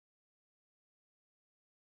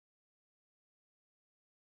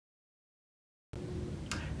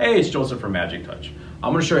Hey, it's Joseph from MAGICTOUCH.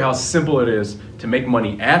 I'm going to show you how simple it is to make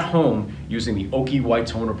money at home using the OKI white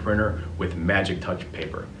toner printer with MAGICTOUCH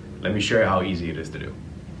paper. Let me show you how easy it is to do.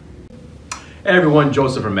 Hey everyone,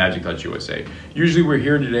 Joseph from MAGICTOUCH USA. Usually we're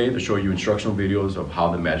here today to show you instructional videos of how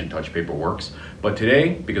the MAGICTOUCH paper works. But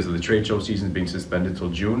today, because of the trade show season being suspended till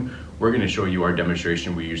June, we're going to show you our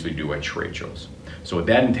demonstration we usually do at trade shows. So what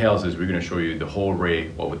that entails is we're going to show you the whole array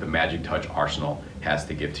of what the MAGICTOUCH arsenal has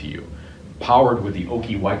to give to you. Powered with the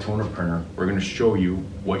OKI white toner printer, we're going to show you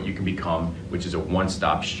what you can become, which is a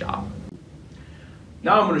one-stop shop.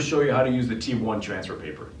 Now I'm going to show you how to use the T.One transfer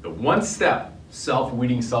paper, the one-step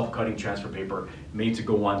self-weeding, self-cutting transfer paper made to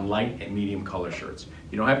go on light and medium color shirts.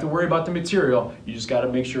 You don't have to worry about the material, you just got to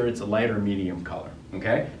make sure it's a light or medium color,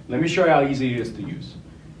 okay? Let me show you how easy it is to use.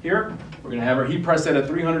 Here, we're going to have our heat press set at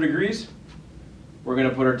 300 degrees. We're going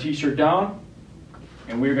to put our t-shirt down,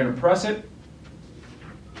 and we're going to press it.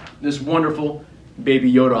 This wonderful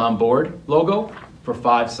Baby Yoda on board logo for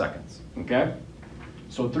 5 seconds, okay?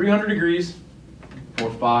 So 300 degrees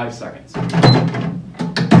for 5 seconds.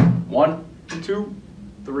 1, 2,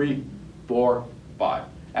 3, 4, 5.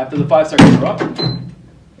 After the 5 seconds are up,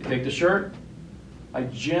 I take the shirt, I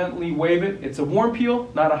gently wave it. It's a warm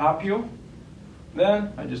peel, not a hot peel.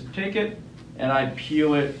 Then I just take it and I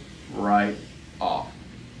peel it right off.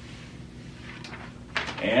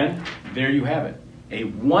 And there you have it. A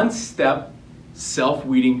one-step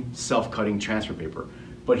self-weeding, self-cutting transfer paper.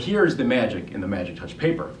 But here's the magic in the MAGICTOUCH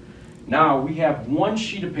paper. Now we have one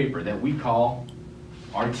sheet of paper that we call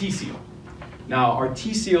our T-seal. Now our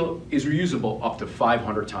T-seal is reusable up to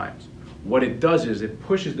 500 times. What it does is it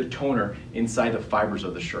pushes the toner inside the fibers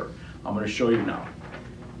of the shirt. I'm going to show you now.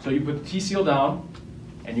 So you put the T-seal down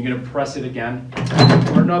and you're going to press it again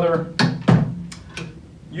for another,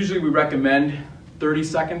 usually we recommend 30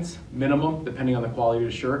 seconds minimum, depending on the quality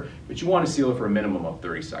of the shirt, but you want to seal it for a minimum of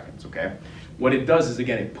 30 seconds, okay? What it does is,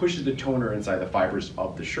 again, it pushes the toner inside the fibers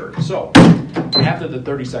of the shirt. So, after the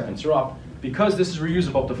 30 seconds are up, because this is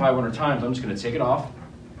reusable up to 500 times, I'm just going to take it off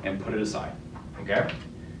and put it aside, okay?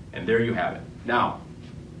 And there you have it. Now,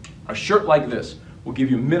 a shirt like this will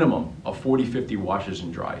give you a minimum of 40-50 washes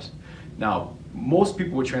and dries. Now, most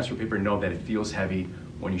people with transfer paper know that it feels heavy.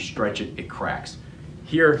 When you stretch it, it cracks.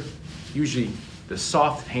 Here, usually, the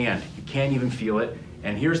soft hand, you can't even feel it.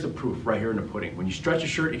 And here's the proof right here in the pudding. When you stretch a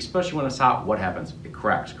shirt, especially when it's hot, what happens? It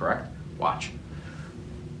cracks, correct? Watch.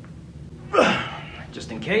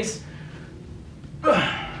 Just in case.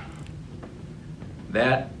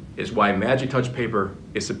 That is why MAGICTOUCH paper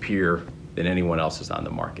is superior than anyone else's on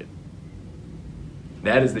the market.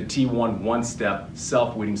 That is the T.One one-step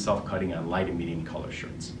self-weeding, self-cutting on light and medium color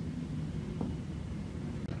shirts.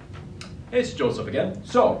 Hey, it's Joseph again.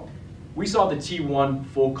 So, we saw the T.One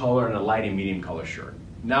full color and a light and medium color shirt.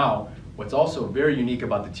 Now, what's also very unique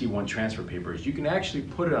about the T.One transfer paper is you can actually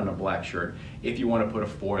put it on a black shirt if you want to put a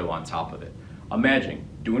foil on top of it. Imagine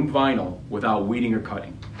doing vinyl without weeding or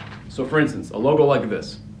cutting. So for instance, a logo like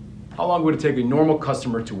this. How long would it take a normal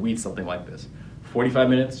customer to weed something like this? 45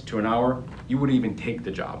 minutes to an hour? You wouldn't even take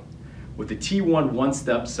the job. With the T.One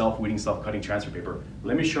one-step self-weeding, self-cutting transfer paper,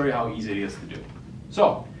 let me show you how easy it is to do.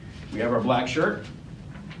 So, we have our black shirt.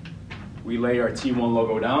 We lay our T.One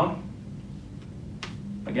logo down.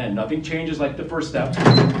 Again, nothing changes like the first step.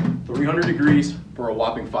 300 degrees for a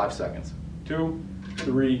whopping 5 seconds. 2,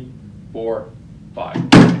 3, 4, 5.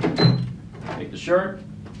 Take the shirt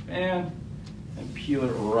and peel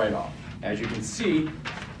it right off. As you can see,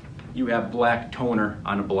 you have black toner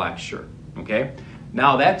on a black shirt, okay?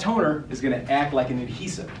 Now that toner is gonna act like an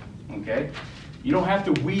adhesive, okay? You don't have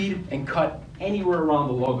to weed and cut anywhere around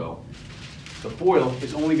the logo. The foil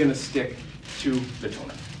is only going to stick to the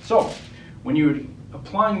toner. So, when you're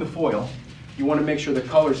applying the foil, you want to make sure the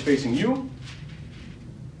color is facing you,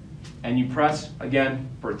 and you press again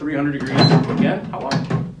for 300 degrees. Again, how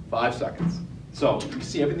long? 5 seconds. So, you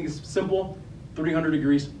see everything is simple, 300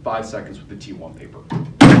 degrees, 5 seconds with the T.One paper.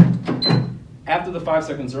 After the 5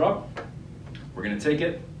 seconds are up, we're going to take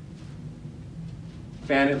it,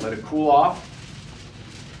 fan it, let it cool off.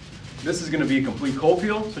 This is going to be a complete cold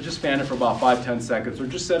peel, so just fan it for about 5-10 seconds, or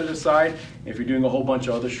just set it aside. If you're doing a whole bunch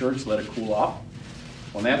of other shirts, let it cool off.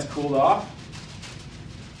 When that's cooled off,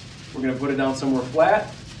 we're going to put it down somewhere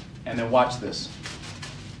flat, and then watch this.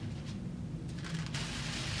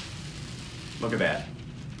 Look at that.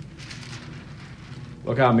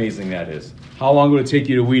 Look how amazing that is. How long would it take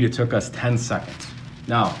you to weed? It took us 10 seconds.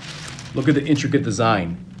 Now, look at the intricate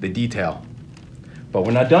design, the detail. But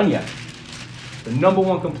we're not done yet. The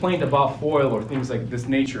 #1 complaint about foil or things like this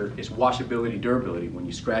nature is washability, durability. When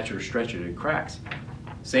you scratch it or stretch it, it cracks.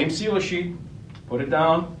 Same sealer sheet, put it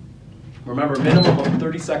down, Remember, minimum of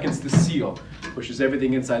 30 seconds to seal, pushes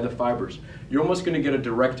everything inside the fibers. You're almost going to get a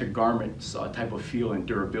direct-to-garment type of feel and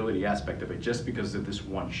durability aspect of it just because of this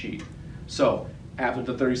one sheet. So after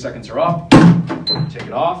the 30 seconds are up, take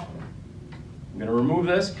it off. I'm going to remove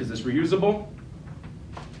this because it's reusable.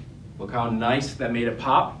 Look how nice that made it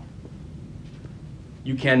pop.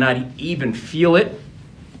 You cannot even feel it.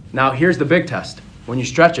 Now here's the big test. When you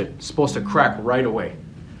stretch it, it's supposed to crack right away.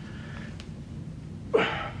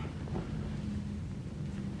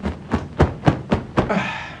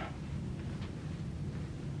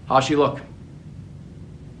 How's she look?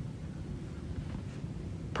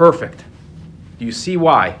 Perfect. Do you see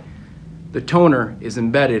why? The toner is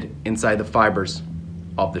embedded inside the fibers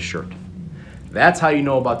of the shirt. That's how you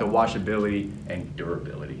know about the washability and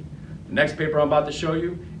durability. The next paper I'm about to show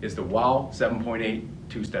you is the WOW 7.8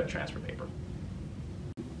 two-step transfer paper.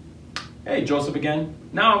 Hey, Joseph again.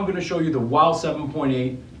 Now I'm going to show you the WOW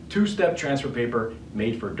 7.8 two-step transfer paper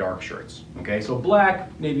made for dark shirts. Okay, so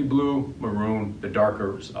black, navy blue, maroon, the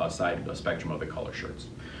darker side of the spectrum of the color shirts.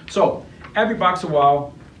 So every box of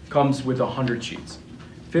WOW comes with 100 sheets,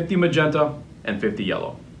 50 magenta and 50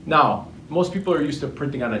 yellow. Now, most people are used to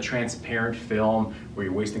printing on a transparent film where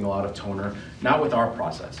you're wasting a lot of toner. Not with our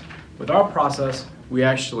process. With our process, we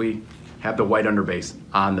actually have the white underbase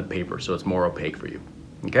on the paper, so it's more opaque for you.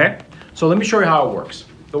 Okay? So let me show you how it works.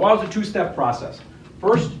 The WOW is a two-step process.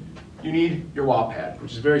 First, you need your WOW pad,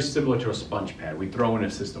 which is very similar to a sponge pad. We throw in a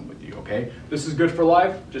system with you, okay? This is good for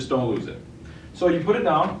life, just don't lose it. So you put it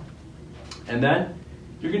down, and then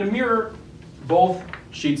you're gonna mirror both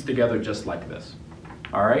sheets together just like this.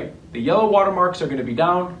 All right? The yellow watermarks are gonna be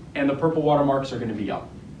down, and the purple watermarks are gonna be up.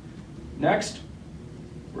 Next,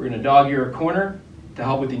 we're gonna dog-ear a corner to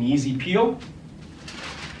help with an easy peel.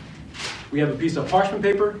 We have a piece of parchment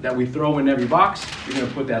paper that we throw in every box. You're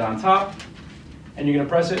gonna put that on top, and you're gonna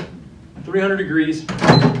press it 300 degrees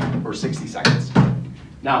for 60 seconds.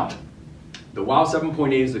 Now, the WOW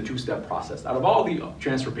 7.8 is a two-step process. Out of all the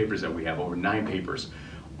transfer papers that we have, over 9 papers,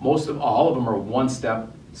 all of them are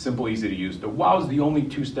one-step, simple, easy to use. The WOW is the only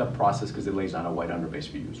two-step process because it lays on a white underbase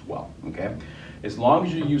for you as well, okay? As long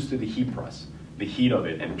as you're used to the heat press, the heat of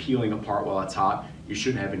it, and peeling apart while it's hot, you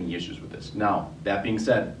shouldn't have any issues with this. Now, that being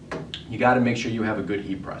said, you gotta make sure you have a good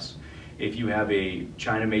heat press. If you have a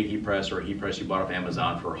China-made heat press or a heat press you bought off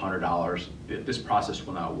Amazon for $100, this process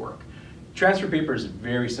will not work. Transfer paper is a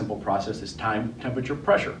very simple process. It's time, temperature,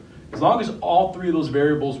 pressure. As long as all 3 of those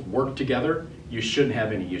variables work together, you shouldn't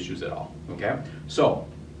have any issues at all, okay? So,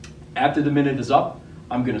 after the minute is up,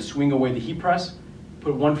 I'm gonna swing away the heat press,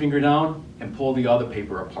 put one finger down, and pull the other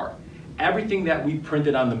paper apart. Everything that we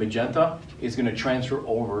printed on the magenta is gonna transfer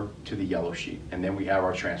over to the yellow sheet, and then we have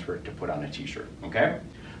our transfer to put on a t-shirt, okay?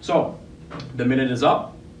 So, the minute is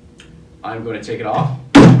up. I'm going to take it off.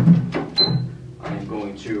 I'm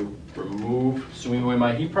going to swing away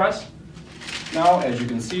my heat press. Now, as you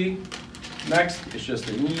can see, next it's just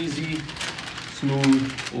an easy, smooth,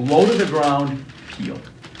 low to the ground peel.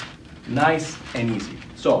 Nice and easy.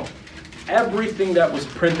 So, everything that was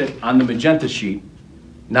printed on the magenta sheet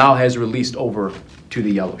now has released over to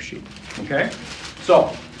the yellow sheet. Okay? So,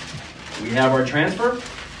 we have our transfer.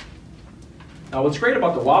 Now what's great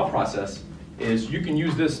about the WOW process is you can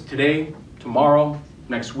use this today, tomorrow,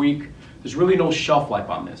 next week. There's really no shelf life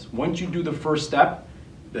on this. Once you do the first step,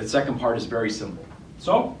 the second part is very simple.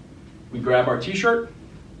 So we grab our t-shirt,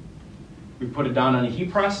 we put it down on a heat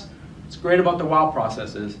press. What's great about the WOW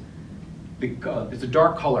process is it's a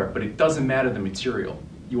dark color, but it doesn't matter the material.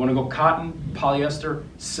 You want to go cotton, polyester,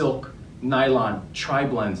 silk, nylon,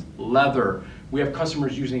 tri-blends, leather. We have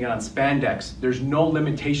customers using it on spandex. There's no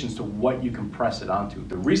limitations to what you can press it onto.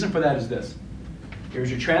 The reason for that is this. Here's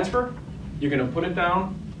your transfer. You're gonna put it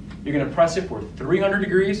down. You're gonna press it for 300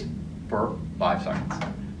 degrees for 5 seconds.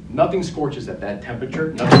 Nothing scorches at that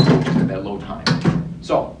temperature. Nothing scorches at that low time.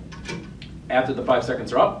 So, after the 5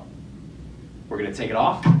 seconds are up, we're gonna take it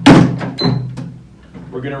off.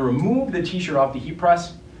 We're gonna remove the t-shirt off the heat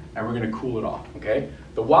press, and we're gonna cool it off, okay?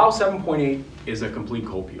 The WOW 7.8 is a complete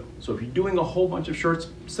cold peel. So if you're doing a whole bunch of shirts,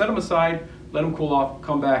 set them aside, let them cool off,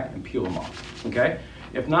 come back and peel them off, okay?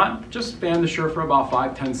 If not, just fan the shirt for about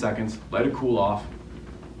 5-10 seconds, let it cool off,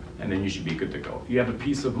 and then you should be good to go. If you have a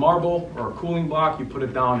piece of marble or a cooling block, you put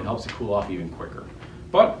it down, it helps it cool off even quicker.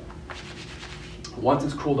 But once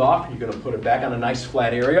it's cooled off, you're gonna put it back on a nice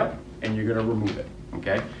flat area, and you're gonna remove it,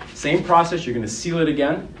 okay? Same process, you're gonna seal it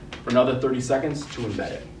again for another 30 seconds to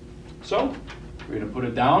embed it. So, we're gonna put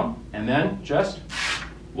it down, and then just,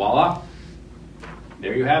 voila,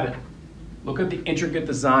 there you have it. Look at the intricate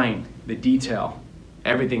design, the detail,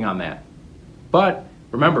 everything on that. But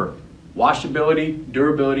remember, Washability,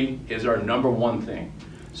 durability is our #1 thing.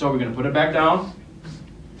 So we're gonna put it back down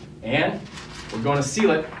and we're gonna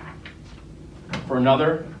seal it for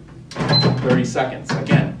another 30 seconds.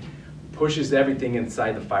 Again, pushes everything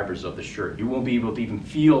inside the fibers of the shirt. You won't be able to even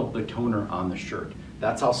feel the toner on the shirt.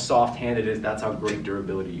 That's how soft hand it is. That's how great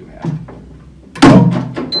durability you have.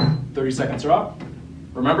 So, 30 seconds are up.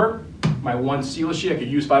 Remember, my one seal sheet I could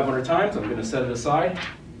use 500 times. I'm gonna set it aside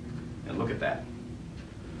and look at that.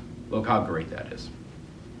 Look how great that is.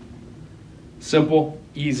 Simple,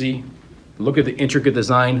 easy. Look at the intricate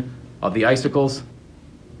design of the icicles.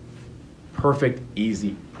 Perfect,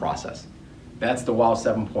 easy process. That's the WOW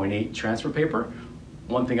 7.8 transfer paper.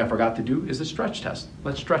 One thing I forgot to do is a stretch test.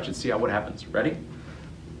 Let's stretch it, see what happens. Ready?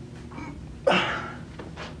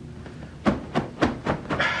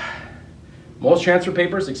 Most transfer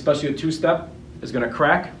papers, especially a 2-step, is gonna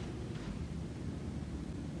crack.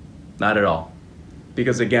 Not at all.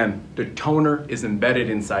 Because again, the toner is embedded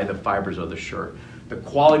inside the fibers of the shirt. The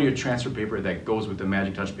quality of transfer paper that goes with the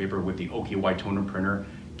MAGICTOUCH paper with the OKI toner printer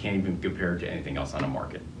can't even compare to anything else on the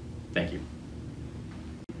market. Thank you.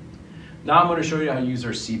 Now I'm going to show you how to use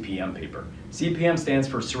our CPM paper. CPM stands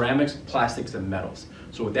for ceramics, plastics, and metals.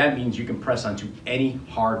 So what that means, you can press onto any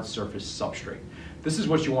hard surface substrate. This is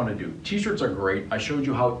what you want to do. T-shirts are great. I showed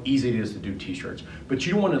you how easy it is to do t-shirts, but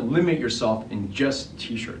you don't want to limit yourself in just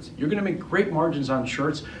t-shirts. You're going to make great margins on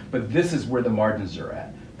shirts, but this is where the margins are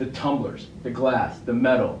at. The tumblers, the glass, the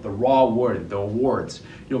metal, the raw wood, the awards.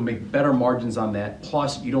 You'll make better margins on that.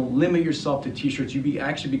 Plus, you don't limit yourself to t-shirts. You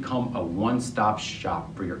actually become a one-stop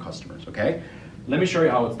shop for your customers, okay? Let me show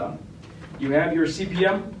you how it's done. You have your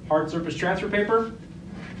CPM hard surface transfer paper.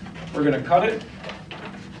 We're going to cut it.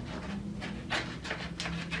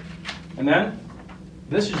 And then,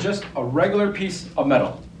 this is just a regular piece of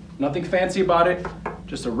metal. Nothing fancy about it,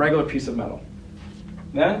 just a regular piece of metal.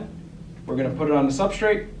 Then, we're going to put it on the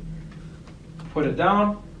substrate, put it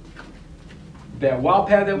down. That wow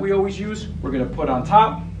pad that we always use, we're going to put on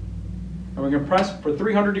top, and we're going to press for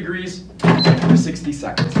 300 degrees for 60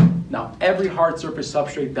 seconds. Now, every hard surface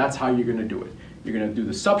substrate, that's how you're going to do it. You're going to do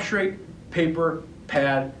the substrate, paper,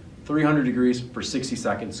 pad, 300 degrees for 60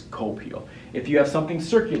 seconds, cold peel. If you have something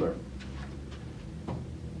circular,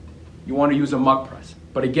 you want to use a mug press.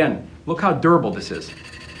 But again, look how durable this is.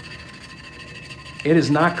 It is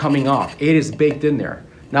not coming off. It is baked in there.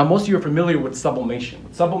 Now, most of you are familiar with sublimation.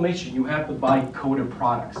 With sublimation, you have to buy coated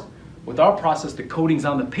products. With our process, the coating's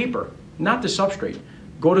on the paper, not the substrate.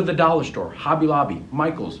 Go to the dollar store, Hobby Lobby,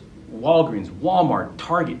 Michael's, Walgreens, Walmart,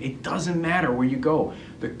 Target. It doesn't matter where you go.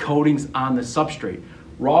 The coating's on the substrate.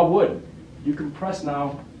 Raw wood, you can press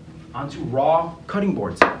now onto raw cutting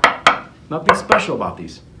boards. Nothing special about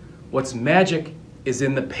these. What's magic is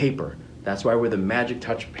in the paper. That's why we're the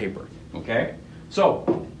MAGICTOUCH paper, okay?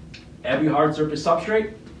 So, every hard surface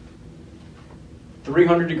substrate,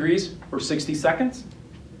 300 degrees for 60 seconds.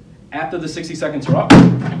 After the 60 seconds are up,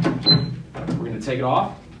 we're gonna take it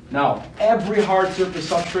off. Now, every hard surface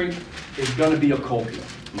substrate is gonna be a cold peel,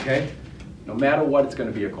 okay? No matter what, it's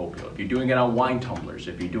gonna be a cold peel. If you're doing it on wine tumblers,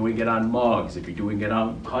 if you're doing it on mugs, if you're doing it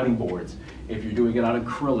on cutting boards, if you're doing it on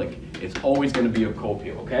acrylic, it's always gonna be a cold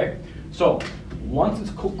peel, okay? So, once it's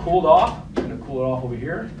cooled off, I'm gonna cool it off over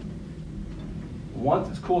here. Once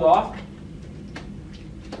it's cooled off,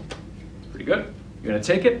 pretty good. You're gonna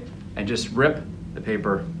take it and just rip the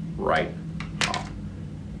paper right off.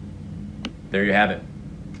 There you have it.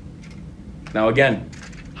 Now again,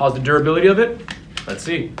 how's the durability of it? Let's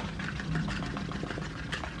see.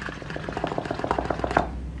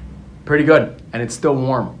 Pretty good, and it's still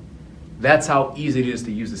warm. That's how easy it is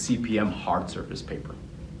to use the CPM hard surface paper.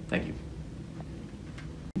 Thank you.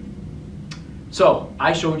 So,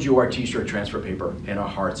 I showed you our t-shirt transfer paper and our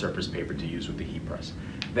hard surface paper to use with the heat press.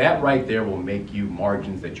 That right there will make you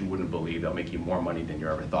margins that you wouldn't believe. They'll make you more money than you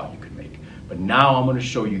ever thought you could make. But now I'm going to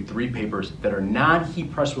show you 3 papers that are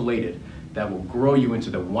non-heat press related that will grow you into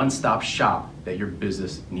the one-stop shop that your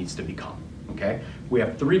business needs to become, okay? We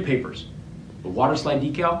have 3 papers. The water slide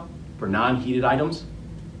decal for non-heated items,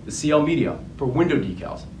 the CL media for window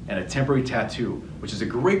decals, and a temporary tattoo, which is a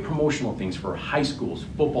great promotional things for high schools,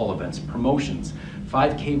 football events, promotions,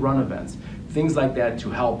 5K run events, things like that to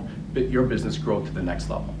help your business grow to the next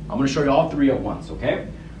level. I'm going to show you all 3 at once, okay?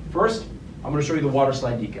 First, I'm going to show you the water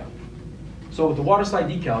slide decal. So with the water slide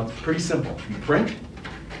decal, it's pretty simple. You print,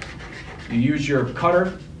 you use your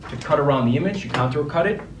cutter to cut around the image, you contour cut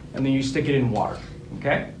it, and then you stick it in water,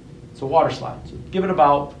 okay? It's a water slide. So give it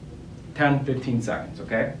about 10-15 seconds,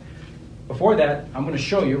 okay? Before that, I'm going to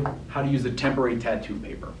show you how to use the temporary tattoo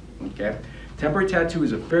paper, okay? Temporary tattoo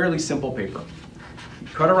is a fairly simple paper. You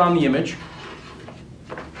cut around the image,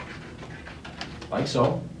 like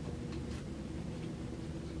so.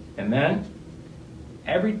 And then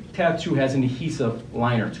every tattoo has an adhesive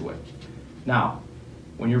liner to it. Now,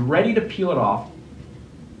 when you're ready to peel it off,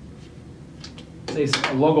 say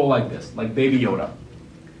a logo like this, like Baby Yoda.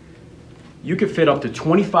 You could fit up to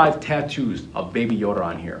 25 tattoos of Baby Yoda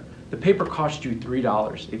on here. The paper costs you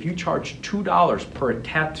 $3. If you charge $2 per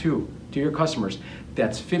tattoo to your customers,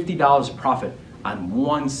 that's $50 profit on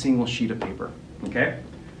one single sheet of paper, okay?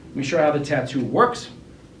 Let me show you how the tattoo works.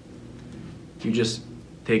 You just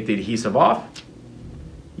take the adhesive off,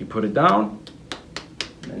 you put it down,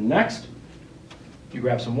 and then next, you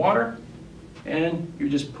grab some water, and you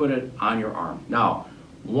just put it on your arm. Now,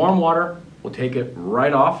 warm water will take it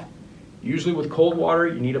right off. Usually with cold water,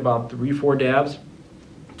 you need about 3-4 dabs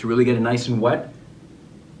to really get it nice and wet.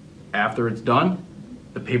 After it's done,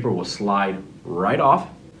 the paper will slide right off,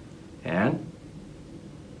 and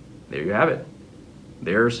there you have it.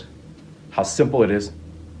 There's how simple it is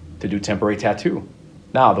to do temporary tattoo.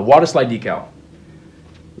 Now, the water slide decal.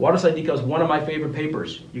 Water slide decal is one of my favorite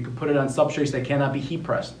papers. You can put it on substrates that cannot be heat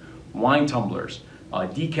pressed. Wine tumblers,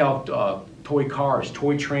 decal toy cars,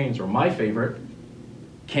 toy trains, or my favorite,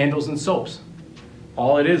 candles and soaps.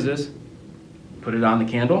 All it is put it on the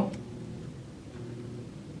candle,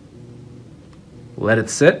 let it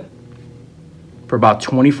sit for about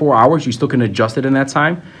 24 hours. You still can adjust it in that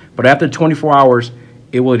time, but after 24 hours,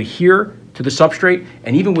 it will adhere to the substrate,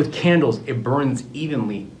 and even with candles, it burns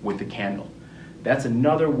evenly with the candle. That's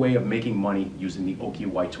another way of making money using the OKI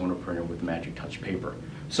white toner printer with MAGICTOUCH paper.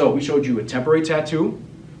 So we showed you a temporary tattoo,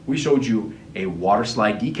 we showed you a water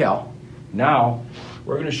slide decal. Now,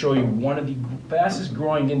 we're gonna show you one of the fastest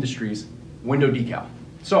growing industries, window decal.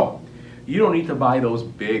 So, you don't need to buy those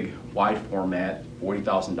big, wide format,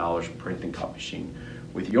 $40,000 print and cut machine.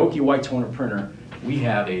 With the OKI white toner printer, we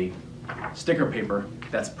have a sticker paper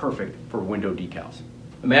that's perfect for window decals.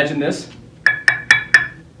 Imagine this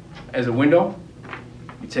as a window.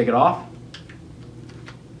 You take it off,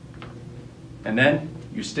 and then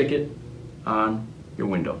you stick it on your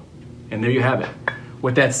window. And there you have it.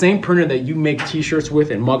 With that same printer that you make t-shirts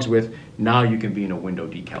with and mugs with, now you can be in a window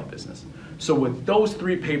decal business. So with those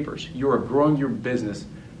 3 papers, you are growing your business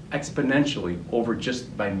exponentially over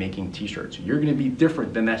just by making t-shirts. You're gonna be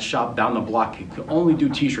different than that shop down the block who can only do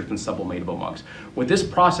t-shirts and sublimable mugs. With this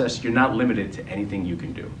process, you're not limited to anything you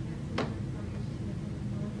can do.